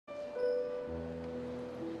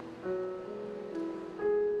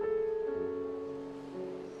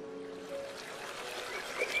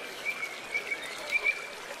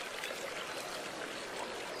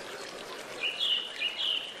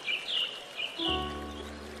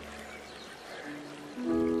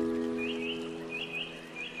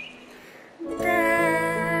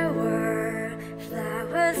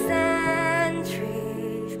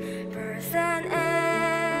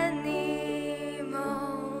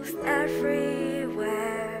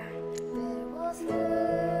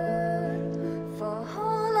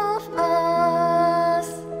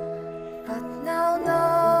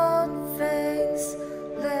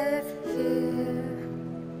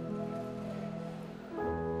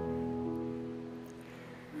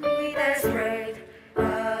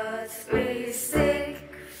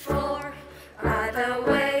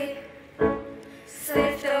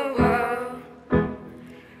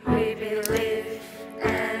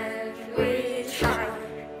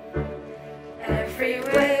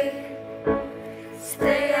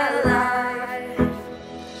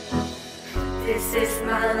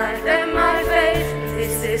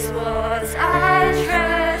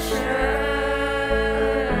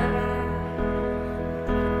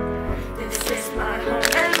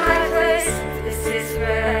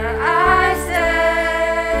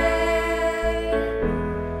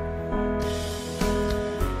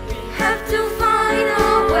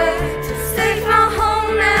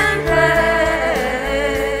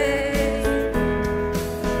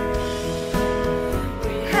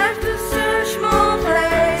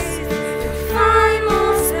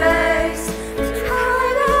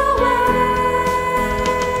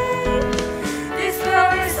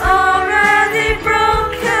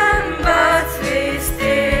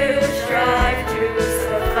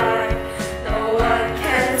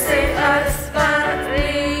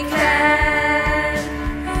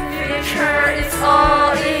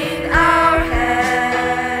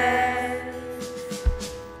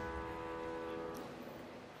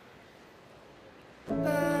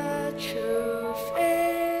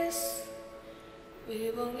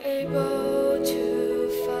able to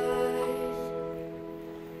fight.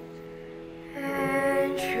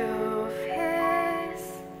 And truth is,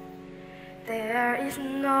 there is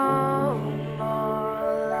no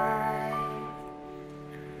more light.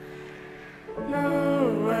 No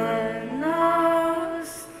one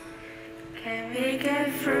knows, can we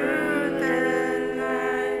get through the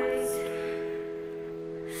night?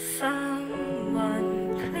 Someone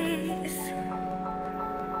please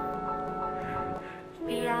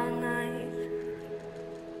be our night.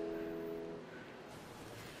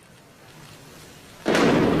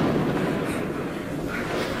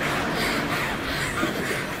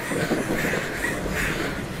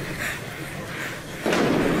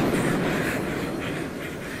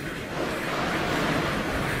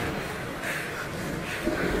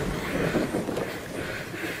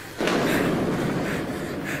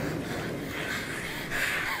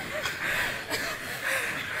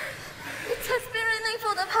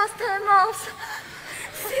 Past 10 months.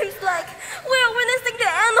 Seems like we are witnessing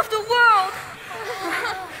the end of the world.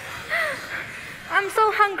 I'm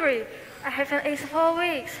so hungry. I haven't eaten for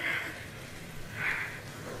weeks.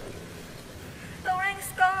 The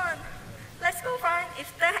rain's gone. Let's go find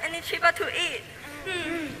if there any cheaper to eat.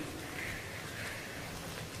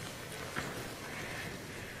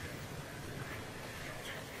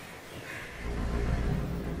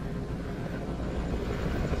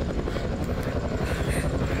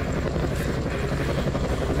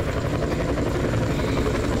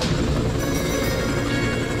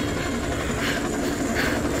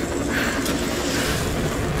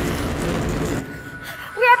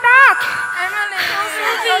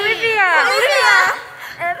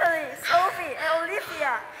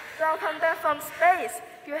 Welcome back from space.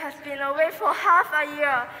 You have been away for half a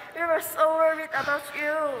year. We were so worried about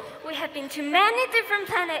you. We have been to many different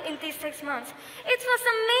planets in these 6 months. It was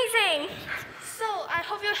amazing. So, I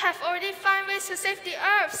hope you have already found ways to save the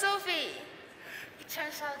Earth, Sophie. It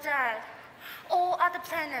turns out that all other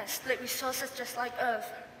planets lack resources just like Earth.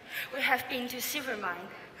 We have been to Silvermine,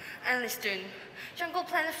 Endleston, Jungle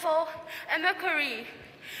Planet 4, and Mercury.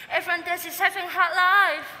 Everyone there is having a hard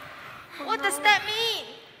life. What does that mean?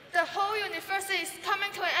 The whole universe is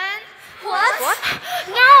coming to an end? What?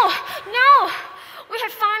 No! We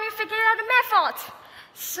have finally figured out the method.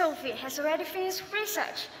 Sophie has already finished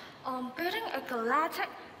research on building a galactic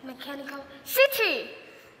mechanical city.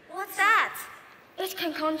 What's that? It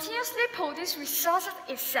can continuously produce resources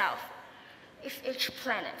itself. If each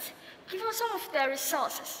planet gives us some of their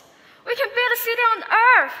resources, we can build a city on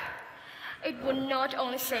Earth. It would not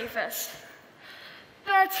only save us,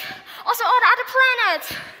 but also all the other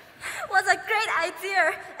planets. What a great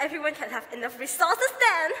idea! Everyone can have enough resources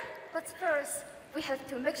then. But first, we have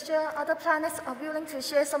to make sure other planets are willing to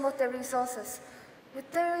share some of their resources.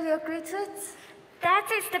 Would they really agree to it? That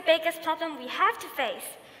is the biggest problem we have to face.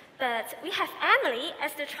 But we have Emily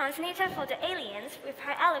as the translator for the aliens with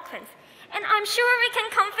her eloquence, and I'm sure we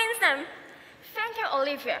can convince them. Thank you,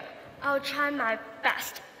 Olivia. I'll try my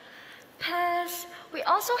best. Plus, we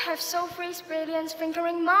also have Sophie's brilliant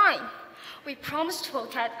fingering mind. We promise to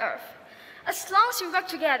protect Earth. As long as we work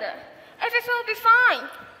together, everything will be fine.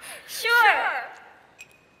 Sure.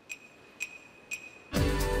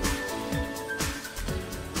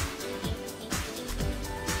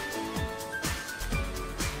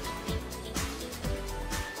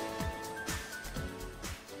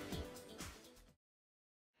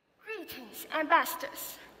 Greetings,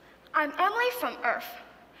 ambassadors. I'm Emily from Earth.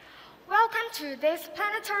 Welcome to this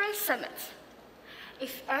planetary summit.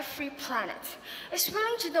 If every planet is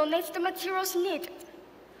willing to donate the materials needed,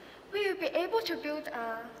 we will be able to build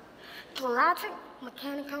a galactic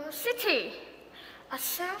mechanical city, a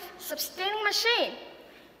self-sustaining machine.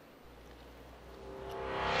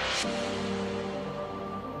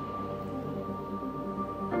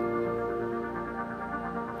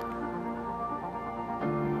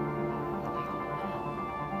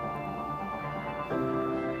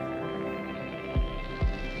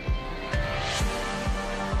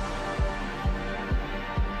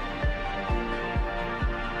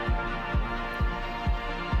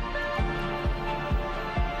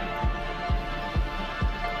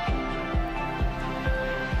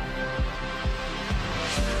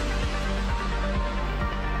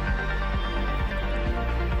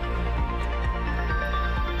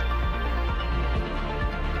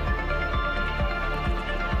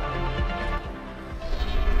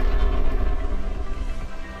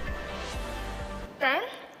 Then,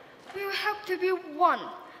 we will help to be one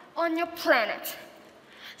on your planet,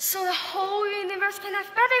 so the whole universe can have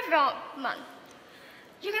better development.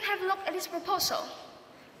 You can have a look at this proposal.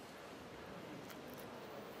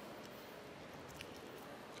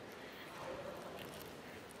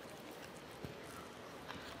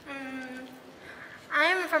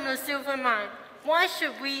 from the silver mine. Why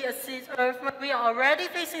should we assist Earth when we are already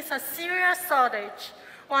facing such serious shortage?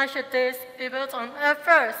 Why should this be built on Earth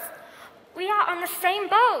first? We are on the same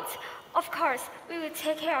boat. Of course, we will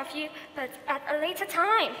take care of you, but at a later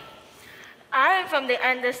time. I am from the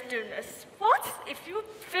Andes students. What if you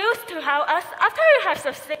fail to help us after you have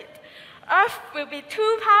succeeded? Earth will be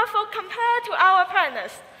too powerful compared to our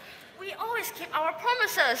planets. We always keep our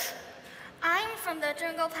promises. I'm from the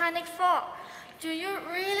Jungle Planet 4. Do you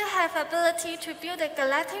really have ability to build a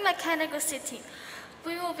galactic mechanical city?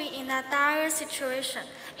 We will be in a dire situation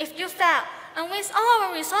if you fail and waste all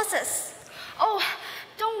our resources. Oh,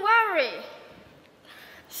 don't worry.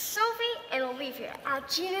 Sophie and Olivia are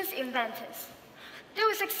genius inventors. They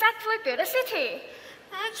will successfully build a city.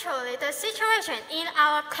 Actually, the situation in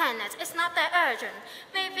our planet is not that urgent.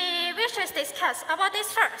 Maybe we should discuss about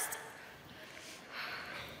this first.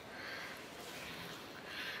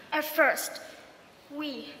 At first,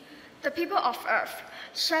 we, the people of Earth,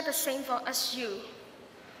 share the same fate as you.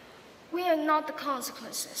 We ignored the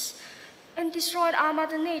consequences and destroyed our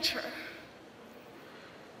Mother Nature.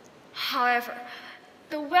 However,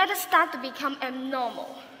 the weather started to become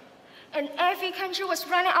abnormal, and every country was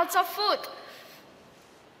running out of food.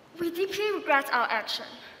 We deeply regret our action,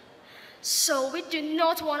 so we do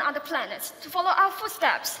not want other planets to follow our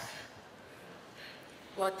footsteps.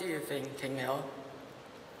 What do you think, King El?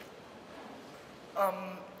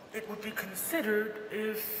 It would be considered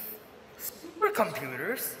if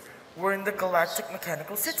supercomputers were in the Galactic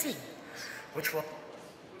Mechanical City, which will...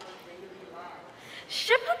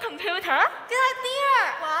 Supercomputer? Good idea!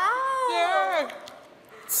 Wow! Yeah.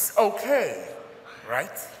 It's okay,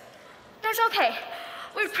 right? That's okay.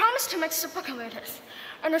 We promise to make supercomputers,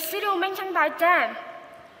 and the city will maintained by them.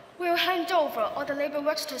 We'll hand over all the labor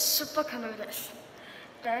works to supercomputers.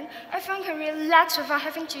 Then everyone can relax without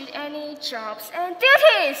having to do any jobs and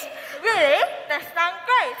duties. Really? That sounds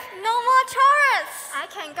great. No more chores! I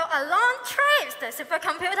can go a long trip. The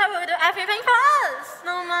supercomputer will do everything for us.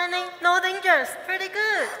 No money, no dangers. Pretty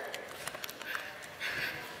good.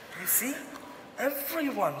 You see?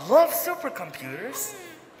 Everyone loves supercomputers.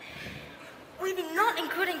 We did not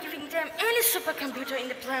include in giving them any supercomputer in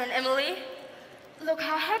the plan, Emily. Look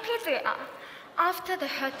how happy they are. After they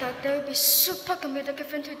heard that there will be supercomputer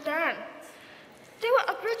given to them, they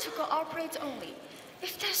will agree to cooperate only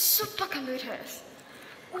if they're supercomputers.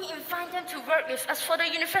 We invite them to work with us for the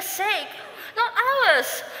universe's sake, not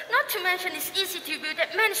ours. Not to mention it's easy to build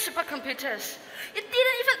that many supercomputers. You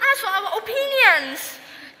didn't even ask for our opinions.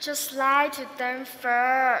 Just lie to them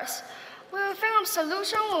first. We will think of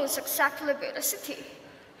solution when we successfully build a city.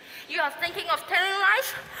 You are thinking of telling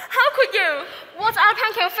lies? How could you? What other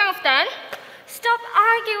plan can you think of then? Stop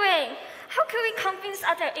arguing. How can we convince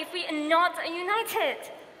others if we are not united?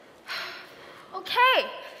 Okay,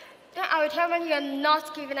 then I will tell them you are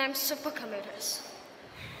not giving them supercomputers.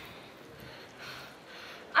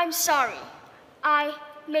 I'm sorry, I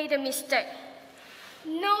made a mistake.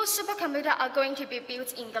 No supercomputers are going to be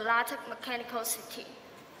built in Galactic Mechanical City.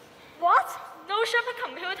 What? No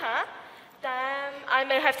supercomputer? Then I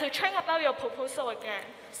may have to think about your proposal again.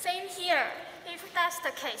 Same here. If that's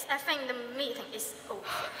the case, I think the meeting is over.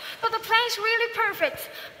 But the plan is really perfect.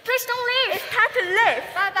 Please don't leave. It's time to leave.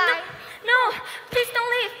 Bye-bye. No, please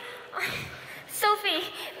don't leave. Sophie,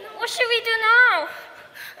 what should we do now?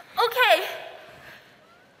 Okay.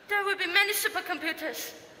 There will be many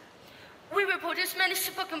supercomputers. We will produce many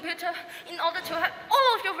supercomputers in order to have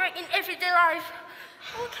all of your work in everyday life.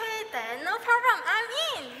 Okay then, no problem. I'm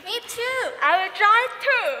in. Me too. I will join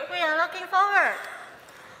too. We are looking forward.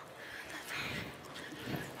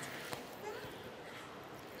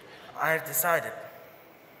 I have decided.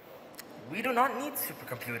 We do not need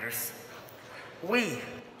supercomputers. We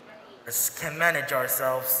can manage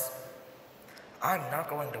ourselves. I'm not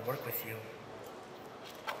going to work with you.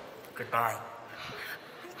 Goodbye.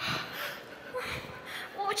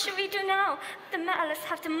 What should we do now? The metalists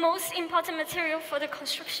have the most important material for the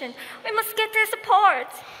construction. We must get their support.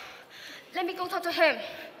 Let me go talk to him.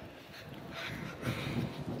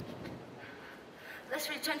 Let's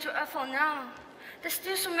return to Earth for now. There's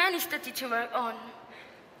still so many studies to work on.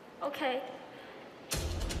 Okay.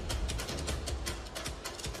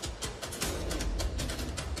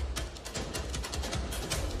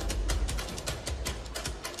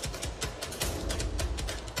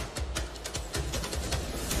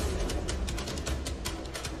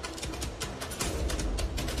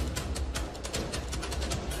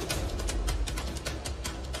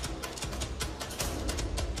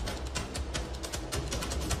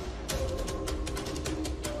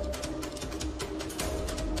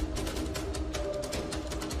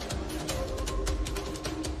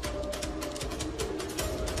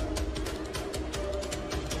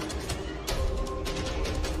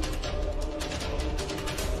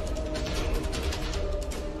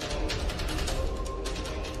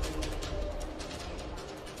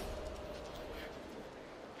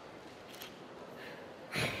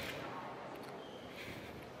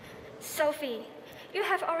 Sophie, you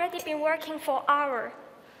have already been working for hours.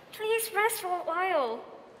 Please rest for a while.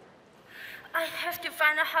 I have to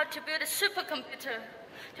find out how to build a supercomputer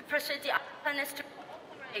to persuade the other planets to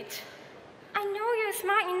cooperate. I know you're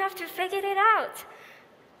smart enough to figure it out.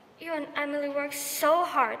 You and Emily work so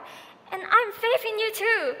hard, and I'm faith in you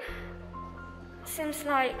too. Seems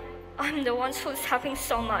like I'm the one who's helping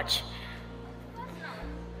so much.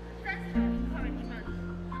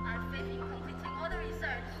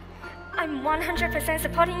 I'm 100%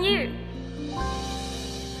 supporting you.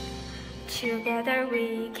 Together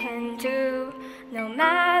we can do no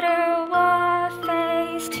matter what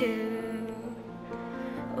phase two.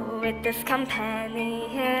 With this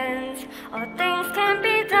companions, all things can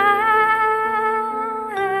be done.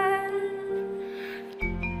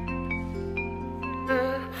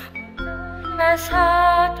 That's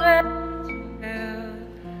hard when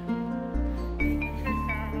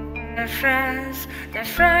we're friends, the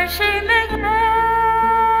friendship makes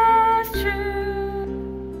us true.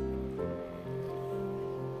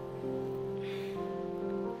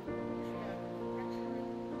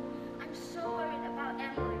 I'm so worried about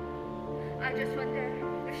Emily. I just wonder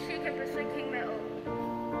if she can persuade King Metal.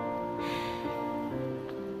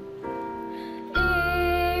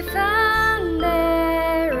 Even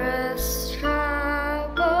there is troublesome,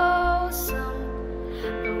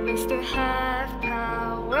 but we still have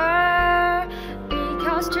power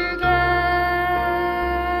because together,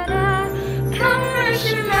 courage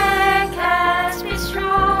to make us be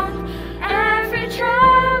strong. Every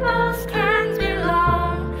troubles can be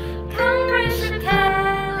long. Courage to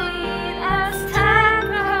can lead us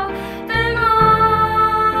tackle them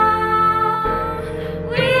all.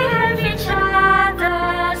 We have each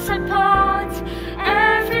other's support.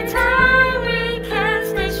 Every time we can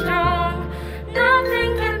stay strong.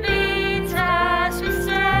 Nothing can beat us. We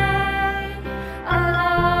stay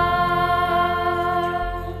alone.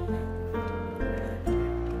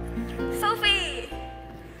 Sophie,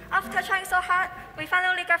 after trying so hard, we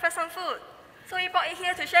finally gathered some food. So we brought it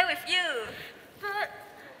here to share with you. But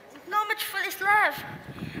not much food is left.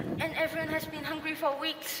 And everyone has been hungry for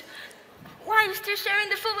weeks. Why are you still sharing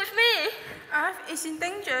the food with me? Earth is in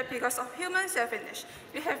danger because of human selfishness.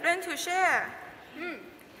 We have learned to share.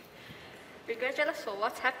 Regardless of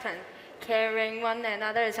what's happened, caring one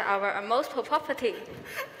another is our utmost property.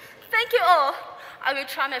 Thank you all. I will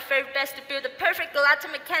try my very best to build the perfect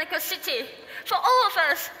galactic mechanical city for all of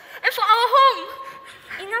us and for our home.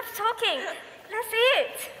 Enough talking. Let's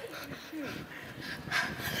eat.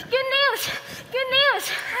 Good news! Good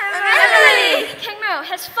news! Emily! King Mel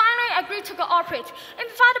has finally agreed to cooperate and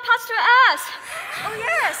provide the parts to us. Oh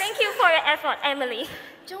yes! Thank you for your effort, Emily.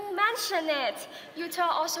 Don't mention it. You two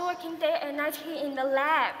are also working day and night here in the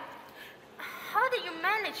lab. How did you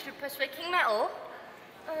manage to persuade King Metal?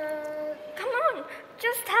 Come on,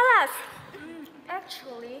 just tell us.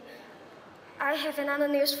 Actually, I have another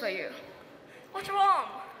news for you. What's wrong?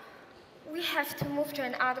 We have to move to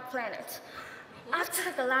another planet. After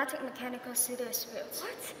the galactic mechanical city is built.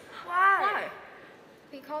 What? Why?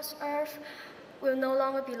 Because Earth will no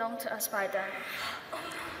longer belong to us by then.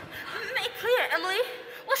 Make it clear, Emily.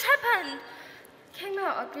 What's happened? King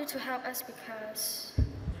Mel agreed to help us because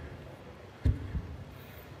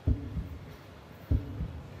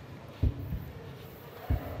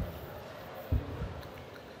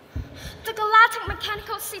The Galactic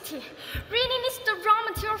Mechanical City really needs the raw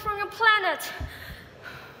material from your planet.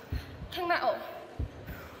 King Metal.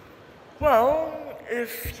 Well,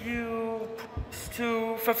 if you promise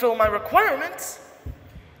to fulfill my requirements,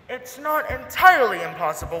 it's not entirely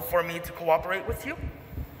impossible for me to cooperate with you.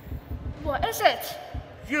 What is it?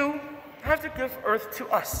 You have to give Earth to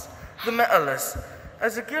us, the Metalists,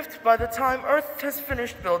 as a gift by the time Earth has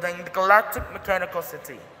finished building the Galactic Mechanical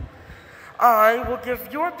City. I will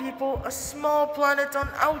give your people a small planet on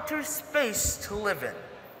outer space to live in.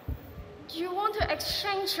 You want to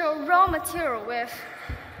exchange your raw material with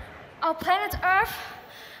our planet Earth?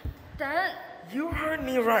 Then You heard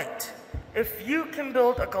me right. If you can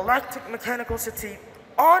build a galactic mechanical city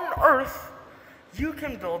on Earth, you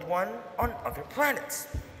can build one on other planets.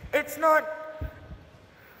 It's not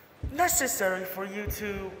necessary for you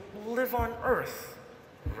to live on Earth,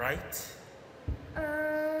 right?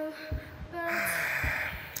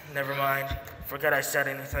 Never mind. Forget I said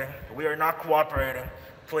anything. We are not cooperating.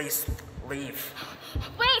 Please, leave.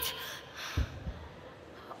 wait!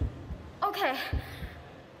 Okay.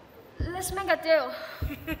 Let's make a deal.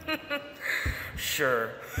 Sure.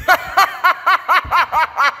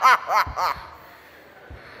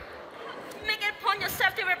 Make it upon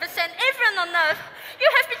yourself to represent everyone on Earth. You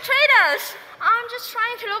have betrayed us. I'm just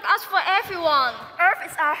trying to look out for everyone. Earth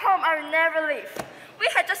Earth is our home. I will never leave. We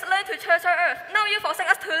had just learned to treasure Earth. Now you're forcing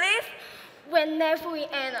us to leave? Whenever we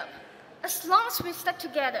end up, as long as we stick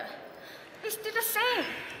together, it's still the same.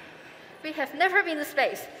 We have never been to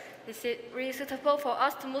space. Is it really suitable for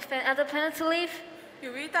us to move to another planet to live?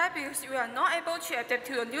 You will die because you are not able to adapt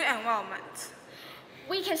to a new environment.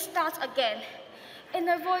 We can start again and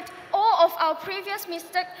avoid all of our previous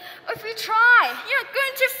mistakes if we try. You're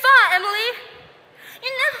going too far, Emily. You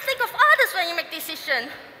never think of others when you make decisions.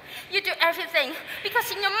 You do everything because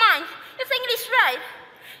in your mind, you think it is right.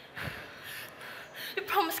 You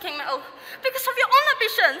promised King Mao because of your own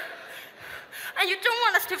ambition. And you don't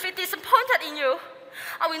want us to feel disappointed in you.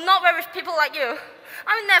 I will not work with people like you.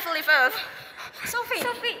 I will never leave Earth. Sophie,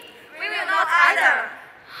 We will not either.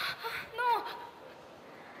 no.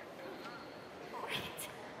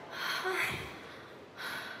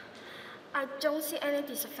 I don't see any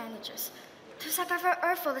disadvantages to sacrifice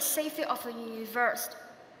Earth for the safety of the universe.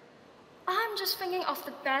 I'm just thinking of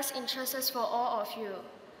the best interests for all of you.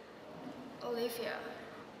 Olivia.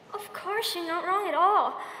 Of course, you're not wrong at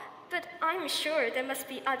all. But I'm sure there must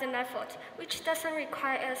be other methods which doesn't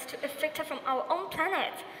require us to evict her from our own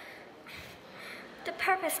planet. The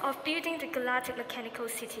purpose of building the Galactic Mechanical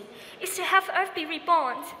City is to have Earth be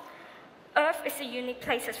reborn. Earth is a unique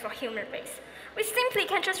place for human race. We simply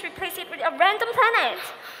can't just replace it with a random planet.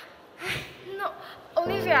 No,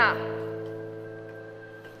 Olivia.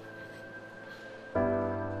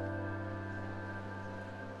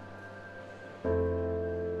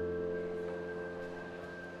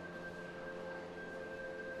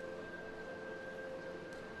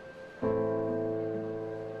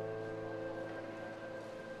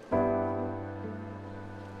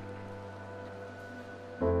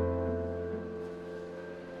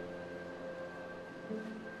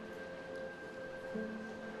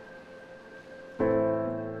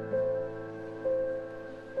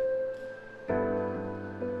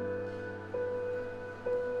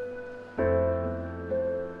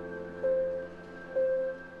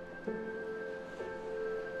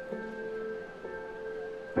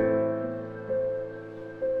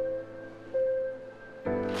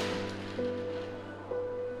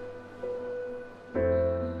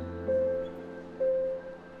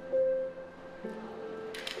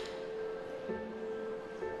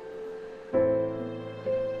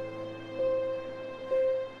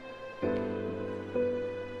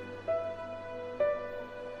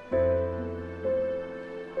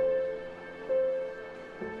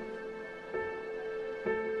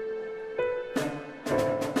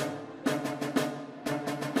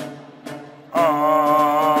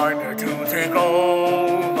 I'm here to take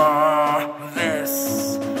over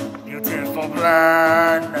this beautiful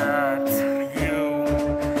planet. You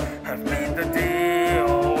have made the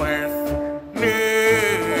deal with me,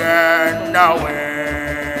 and now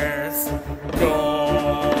it's no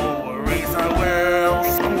worries. I will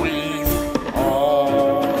squeeze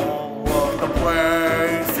all of the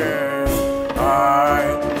places.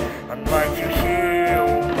 Unlike you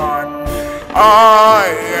human, I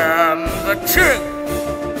am the king.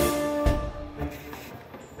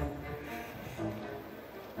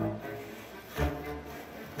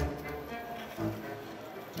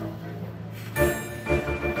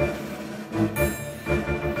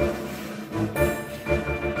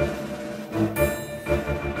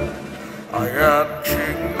 I am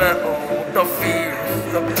King Metal, the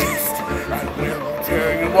fierce, the beast. I will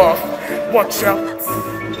tear you off, watch out.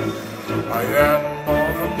 I am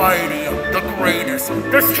almighty, the greatest,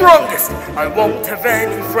 the strongest. I won't have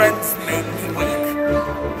any friends make me weak.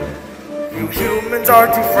 You humans are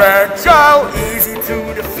too fragile, easy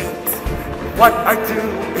to defeat. What I do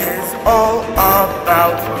is all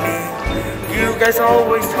about me. You guys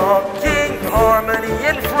always talking harmony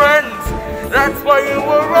and friends. That's why you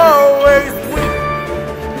were always weak.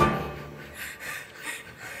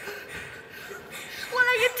 What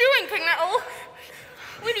are you doing, King Metal?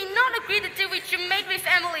 We did not agree to deal which you made with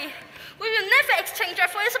Emily. We will never exchange her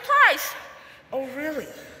for your supplies. Oh, really?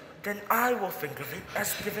 Then I will think of it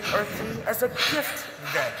as giving Earth to you as a gift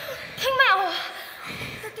then. King Mao,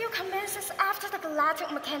 the deal commences after the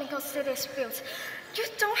Galactic Mechanical City is built. You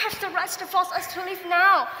don't have the rights to force us to leave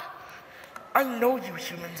now. I know you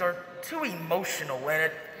humans are too emotional and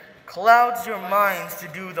it clouds your minds to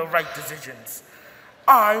do the right decisions.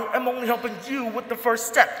 I am only helping you with the first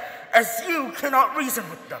step, as you cannot reason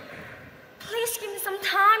with them. Please give me some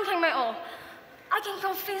time, King Mao. I can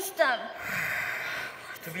convince them.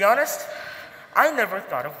 To be honest, I never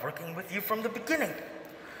thought of working with you from the beginning.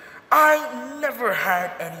 I never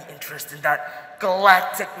had any interest in that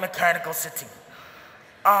Galactic Mechanical City.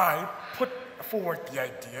 I put forward the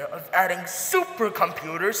idea of adding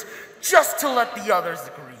supercomputers just to let the others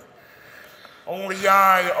agree. Only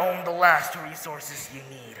I own the last resources you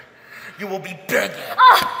need. You will be begging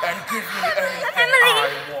and give me anything I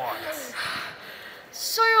want.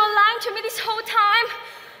 So you were lying to me this whole time?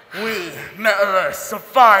 We, metalers,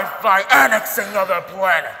 survive by annexing other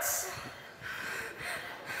planets.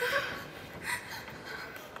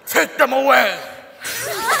 Take them away!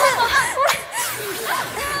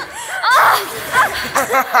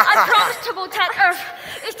 I promised to protect Earth.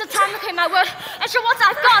 It's the time to keep my word and show what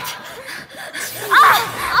I've got.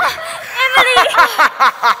 Emily!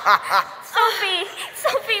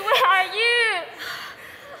 Sophie, where are you?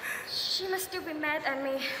 She must still be mad at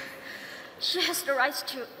me. She has the right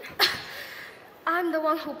to. I'm the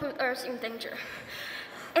one who put Earth in danger,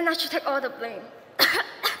 and I should take all the blame.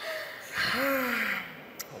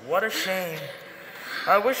 What a shame.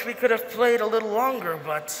 I wish we could have played a little longer,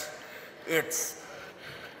 but it's...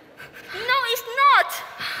 No, it's not!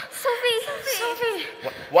 Sophie!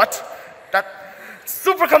 What? That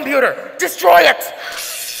supercomputer! Destroy it!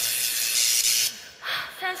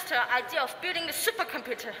 Thanks to the idea of building the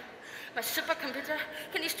supercomputer, my supercomputer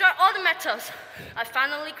can destroy all the metals. I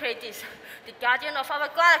finally create this, the guardian of our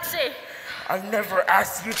galaxy. I never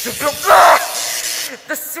asked you to build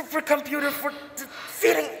the supercomputer for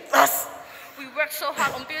defeating us. We worked so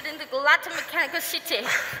hard on building the Galactic mechanical city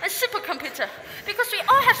and supercomputer because we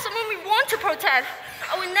all have someone we want to protect.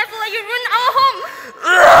 I will never let you ruin our home.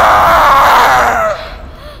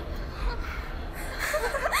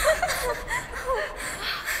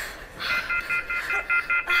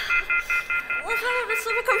 What's wrong with the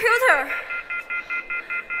supercomputer?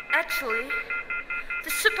 Actually,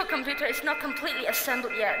 the supercomputer is not completely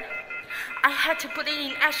assembled yet. I had to put it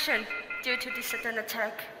in action due to this sudden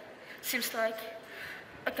attack. Seems like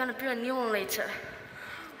I'm gonna build a new one later.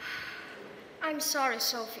 I'm sorry,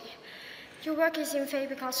 Sophie. Your work is in vain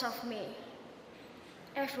because of me.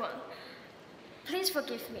 Everyone, please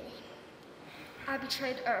forgive me. I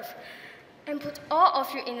betrayed Earth and put all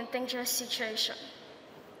of you in a dangerous situation.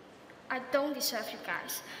 I don't deserve you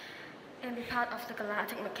guys and be part of the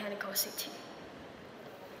Galactic Mechanical City.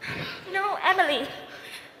 No, Emily.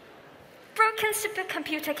 Broken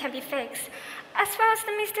supercomputer can be fixed, as well as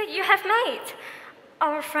the mistake you have made.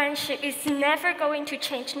 Our friendship is never going to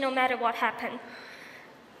change no matter what happens.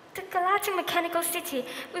 The Galactic Mechanical City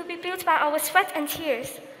will be built by our sweat and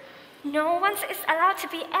tears. No one is allowed to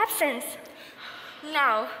be absent.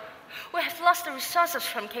 Now, we have lost the resources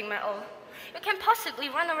from King Metal. You can possibly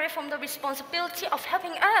run away from the responsibility of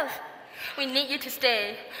helping Earth. We need you to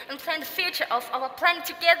stay and plan the future of our planet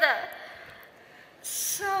together.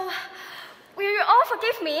 So, will you all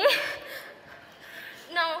forgive me?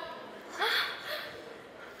 No.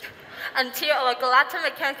 Until our Galactic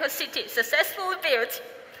Mechanical City is successfully built.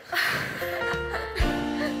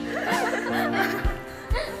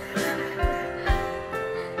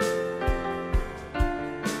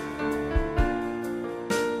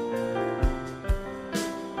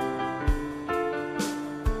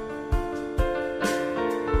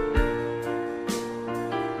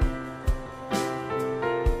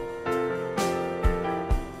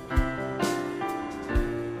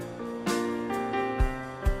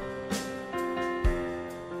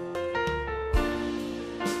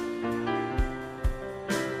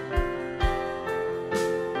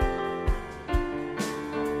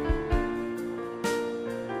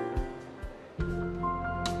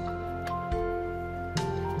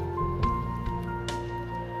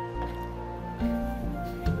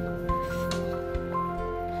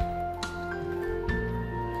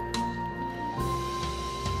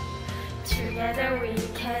 Together we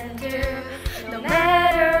can do, no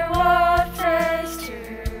matter what phase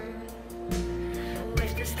two.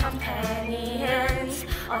 With these companions,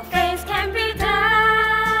 all things can be done.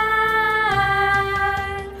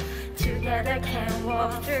 Together can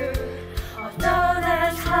walk through, although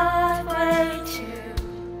there's halfway too.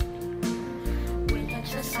 We can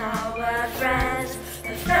trust our friends,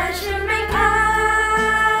 the friendship make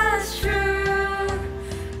us true.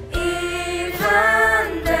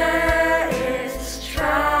 Even there is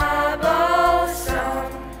troublesome,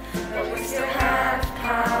 but we still have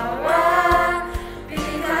power,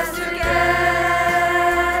 because together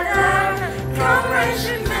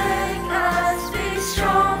comradeship make us be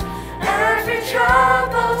strong. Every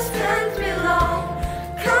trouble stands belong.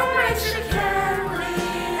 Comradeship can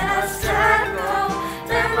lead us tackle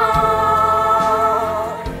them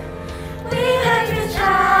all.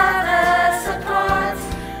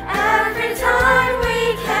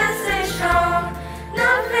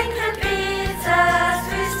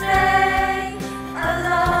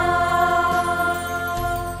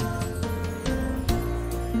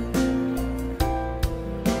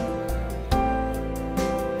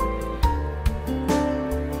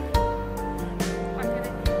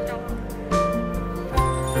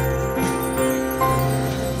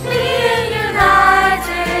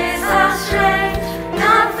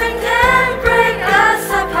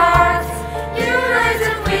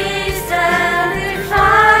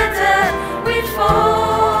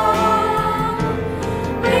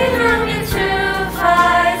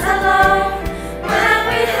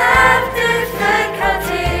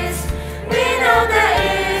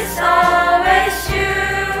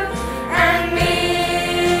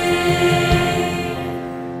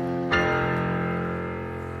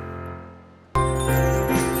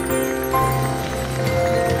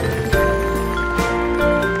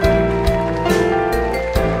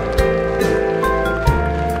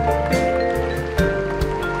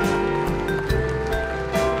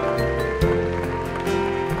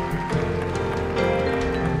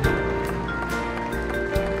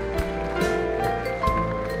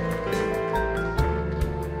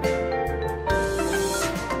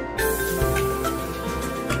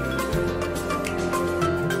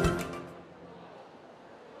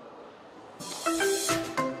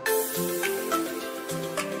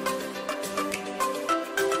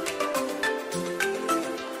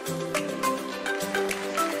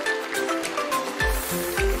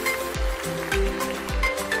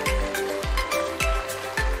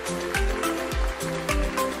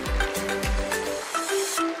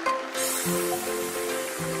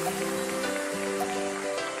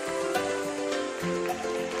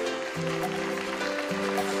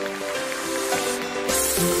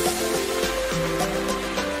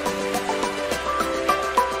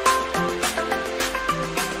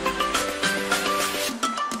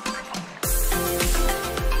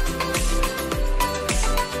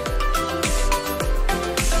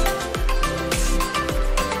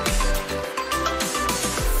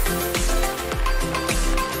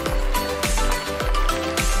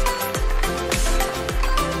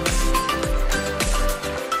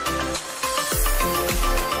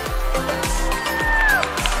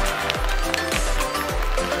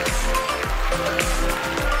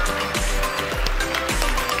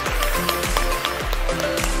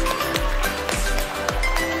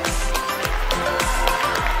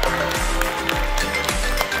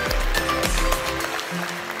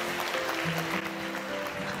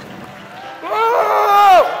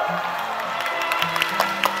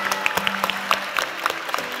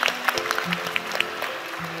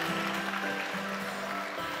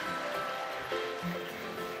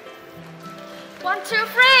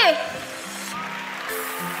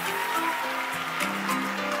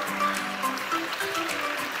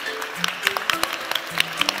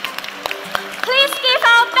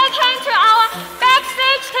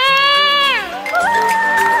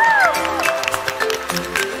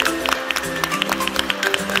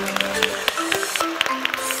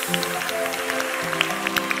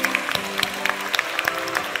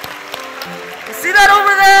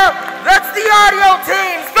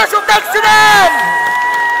 special thanks to them!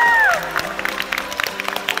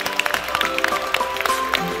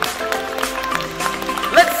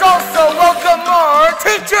 Let's also welcome our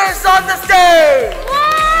teachers on the stage!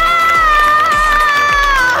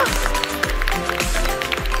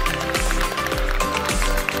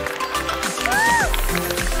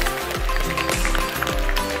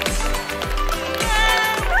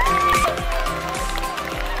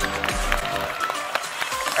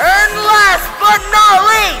 And last but not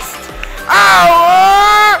least,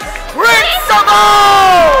 our principal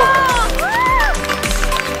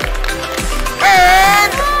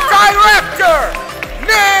and director,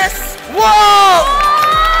 Miss Wong.